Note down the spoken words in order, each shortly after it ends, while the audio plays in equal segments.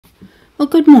Well,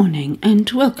 good morning and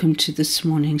welcome to this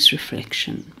morning's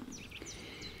reflection.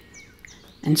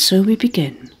 And so we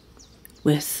begin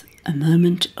with a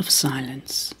moment of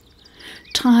silence.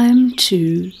 Time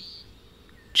to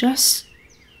just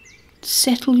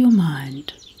settle your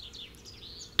mind.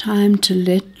 Time to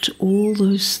let all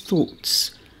those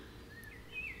thoughts,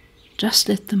 just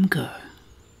let them go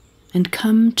and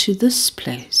come to this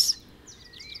place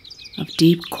of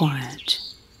deep quiet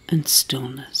and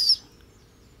stillness.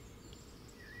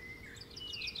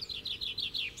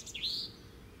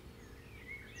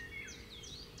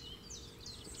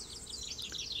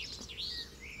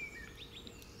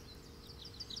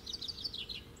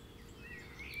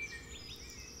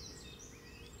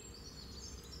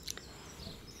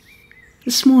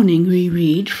 This morning we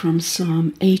read from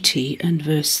Psalm 80 and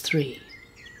verse 3.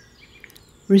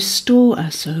 Restore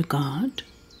us, O God.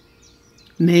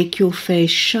 Make your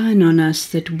face shine on us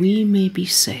that we may be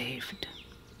saved.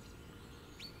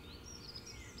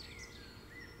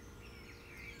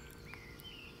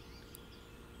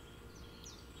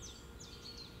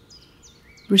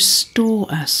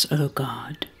 Restore us, O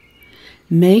God.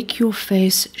 Make your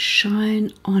face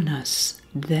shine on us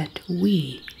that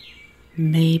we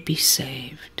may be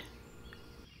saved.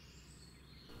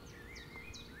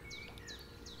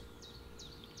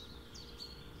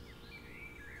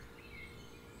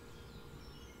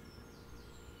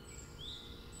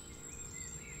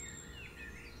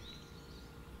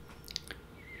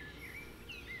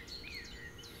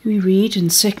 We read in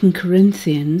 2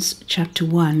 Corinthians chapter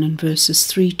 1 and verses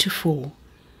 3 to 4.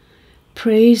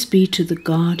 Praise be to the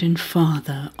God and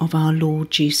Father of our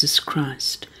Lord Jesus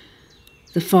Christ,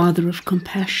 the Father of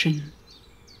compassion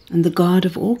and the God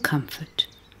of all comfort,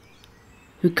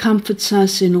 who comforts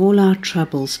us in all our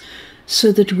troubles,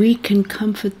 so that we can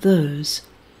comfort those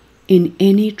in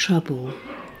any trouble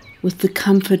with the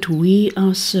comfort we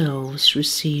ourselves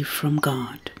receive from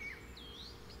God.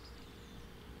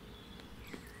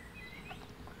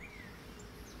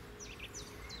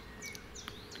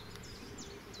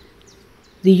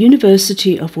 The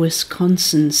University of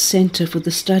Wisconsin's Center for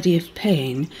the Study of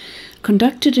Pain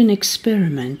conducted an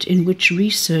experiment in which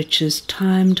researchers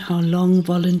timed how long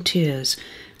volunteers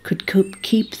could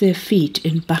keep their feet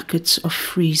in buckets of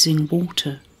freezing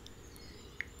water.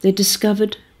 They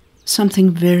discovered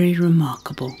something very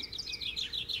remarkable.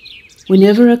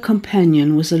 Whenever a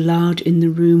companion was allowed in the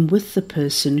room with the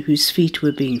person whose feet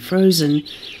were being frozen,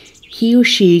 he or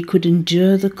she could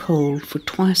endure the cold for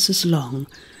twice as long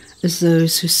as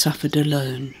those who suffered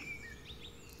alone.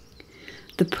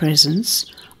 The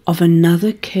presence of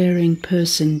another caring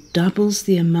person doubles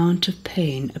the amount of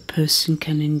pain a person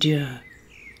can endure.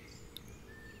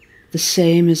 The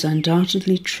same is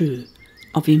undoubtedly true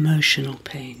of emotional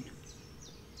pain.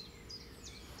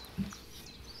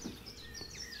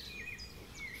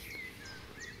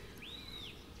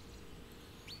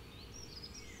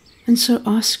 And so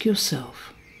ask yourself,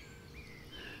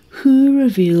 who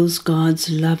reveals God's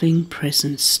loving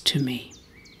presence to me?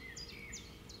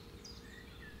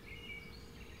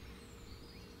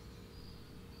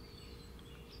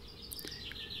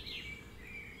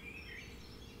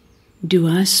 Do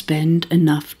I spend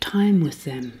enough time with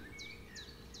them?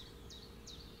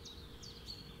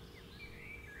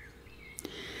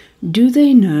 Do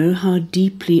they know how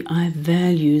deeply I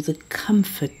value the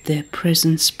comfort their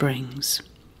presence brings?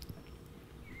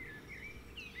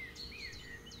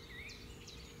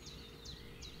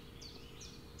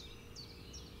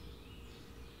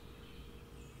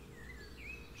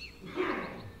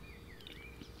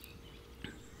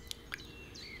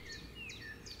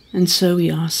 And so we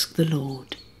ask the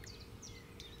Lord.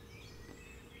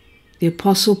 The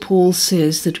Apostle Paul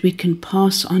says that we can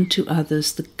pass on to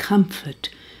others the comfort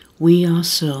we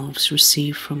ourselves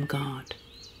receive from God.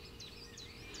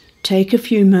 Take a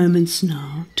few moments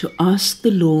now to ask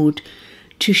the Lord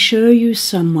to show you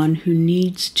someone who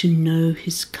needs to know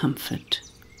His comfort,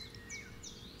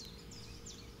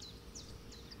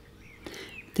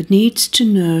 that needs to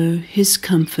know His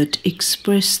comfort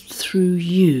expressed through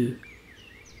you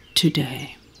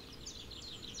today.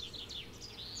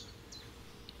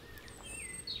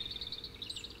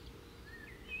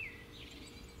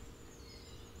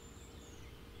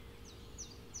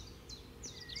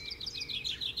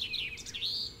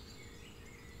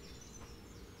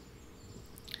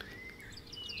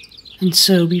 And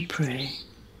so we pray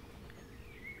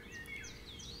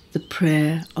the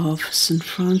prayer of St.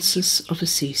 Francis of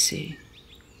Assisi.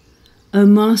 O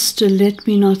Master, let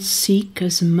me not seek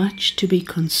as much to be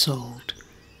consoled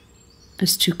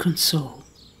as to console,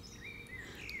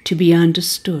 to be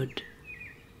understood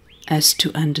as to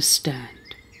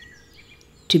understand,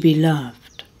 to be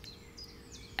loved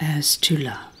as to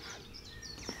love.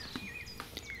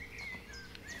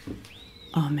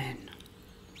 Amen.